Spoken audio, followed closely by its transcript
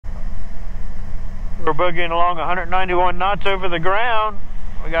We're boogieing along 191 knots over the ground.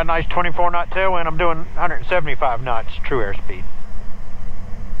 We got a nice 24 knot tailwind. I'm doing 175 knots true airspeed.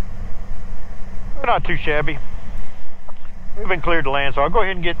 But not too shabby. We've been cleared to land, so I'll go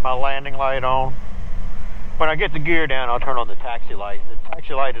ahead and get my landing light on. When I get the gear down, I'll turn on the taxi light. The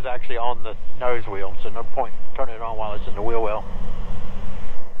taxi light is actually on the nose wheel, so no point turning it on while it's in the wheel well.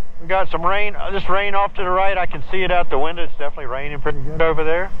 We got some rain, this rain off to the right. I can see it out the window. It's definitely raining pretty good over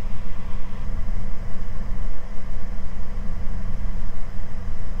there.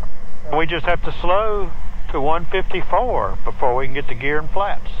 And we just have to slow to 154 before we can get the gear and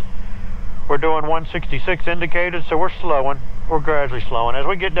flaps. We're doing 166 indicated, so we're slowing. We're gradually slowing as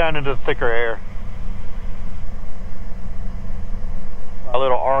we get down into the thicker air. My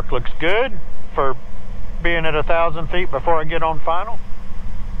little arc looks good for being at 1,000 feet before I get on final.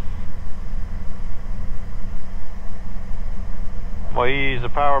 We'll ease the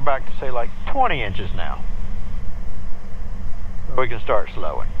power back to say like 20 inches now. So we can start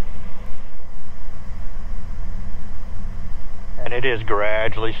slowing. And it is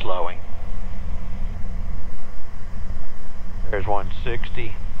gradually slowing. There's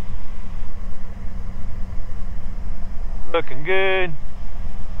 160. Looking good.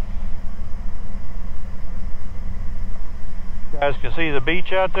 You guys can see the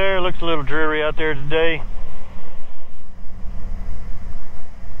beach out there. It looks a little dreary out there today.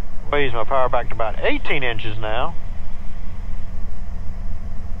 Raise my power back to about 18 inches now.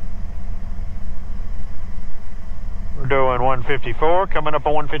 We're doing 154, coming up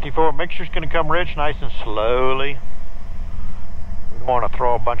on 154. Mixture's going to come rich, nice and slowly. We don't want to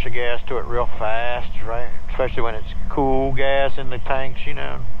throw a bunch of gas to it real fast, right? Especially when it's cool gas in the tanks, you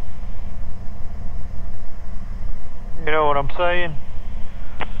know. You know what I'm saying?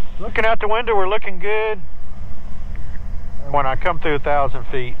 Looking out the window, we're looking good. And when I come through 1,000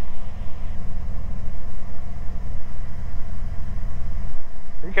 feet,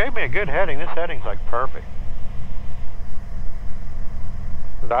 it gave me a good heading. This heading's like perfect.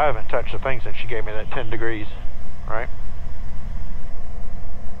 But I haven't touched the thing since she gave me that 10 degrees, right?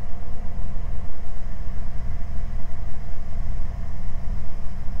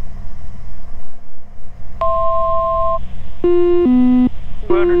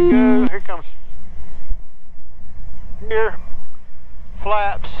 To go. Here comes gear,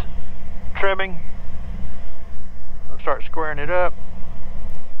 flaps, trimming. I'll start squaring it up.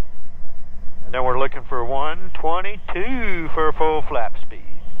 And then we're looking for 122 for full flap speed.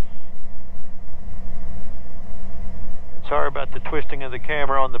 Sorry about the twisting of the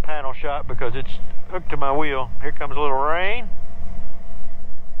camera on the panel shot because it's hooked to my wheel. Here comes a little rain.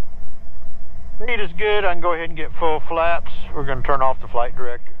 Speed is good. I can go ahead and get full flaps. We're going to turn off the flight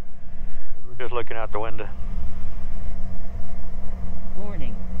director. We're just looking out the window.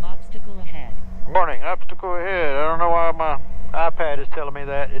 Warning, obstacle ahead. Warning, obstacle ahead. I don't know why my iPad is telling me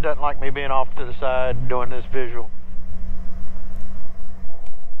that. It doesn't like me being off to the side doing this visual.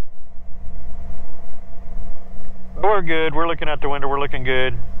 But we're good. We're looking out the window. We're looking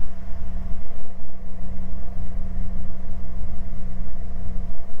good.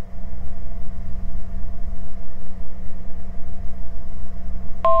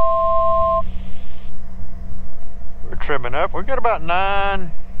 We're trimming up. We've got about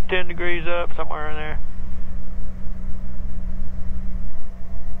 9, 10 degrees up, somewhere in there.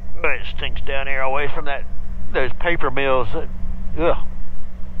 Oh, it stinks down here away from those paper mills. Ugh.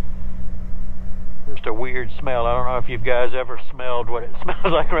 Just a weird smell. I don't know if you guys ever smelled what it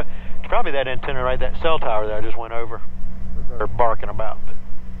smells like. It's probably that antenna right, that cell tower that I just went over. They're barking about. But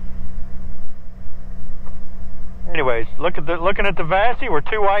anyways, looking at the VASI. We're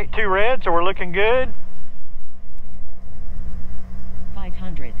 2 white, 2 red, so we're looking good.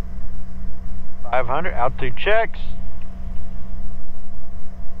 500. 500. Altitude checks.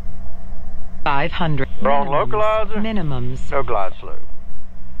 500. We're on localizer. Minimums. No glide slope.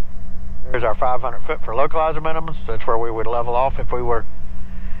 There's our 500 foot for localizer minimums. That's where we would level off if we were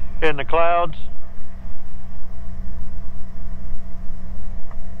in the clouds.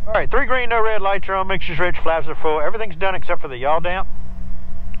 All right, 3 green, no red, lights are on, mixture's rich, flaps are full. Everything's done except for the yaw damp.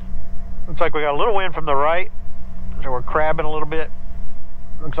 Looks like we got a little wind from the right, so we're crabbing a little bit.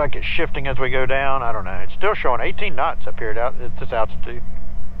 Looks like it's shifting as we go down. I don't know. It's still showing 18 knots up here at this altitude.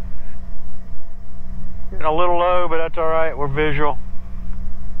 Getting a little low, but that's all right. We're visual.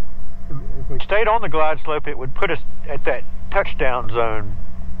 If we stayed on the glide slope, it would put us at that touchdown zone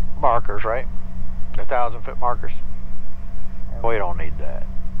markers, right? The 1,000 foot markers. And we don't need that.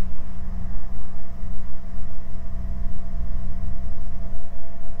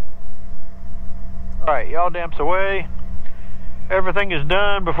 All right, yaw damps away. Everything is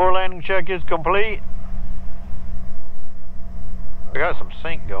done before landing check is complete. We got some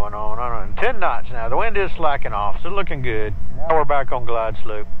sink going on. I don't know. 10 knots now. The wind is slacking off, so looking good. Now we're back on glide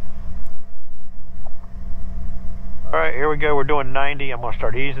slope. All right, here we go. We're doing 90. I'm going to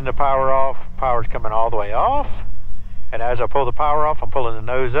start easing the power off. Power's coming all the way off. And as I pull the power off, I'm pulling the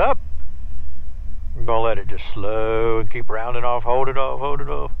nose up. I'm going to let it just slow and keep rounding off. Hold it off, hold it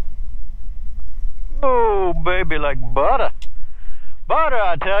off. Oh, baby, like butter. Butter,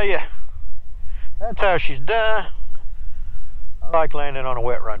 I tell you. That's how she's done. I like landing on a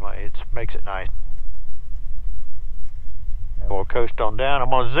wet runway. It makes it nice. And we'll coast on down. I'm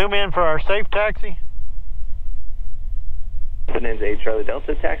going to zoom in for our safe taxi. The name's 8 Charlie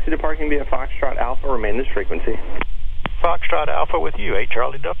Delta. Taxi to parking via Foxtrot Alpha. Remain this frequency. Foxtrot Alpha with you, 8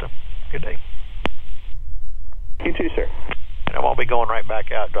 Charlie Delta. Good day. You too, sir. And I won't be going right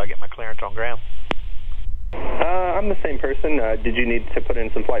back out. Do I get my clearance on ground? I'm the same person. Did you need to put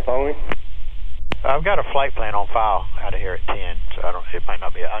in some flight following? I've got a flight plan on file out of here at 10, so it might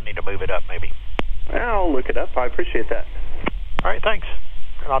not be. I need to move it up maybe. I'll look it up. I appreciate that. All right, thanks.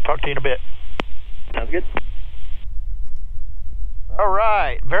 And I'll talk to you in a bit. Sounds good. All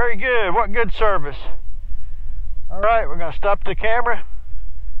right, very good. What good service. All right, we're going to stop the camera.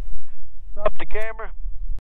 Stop the camera.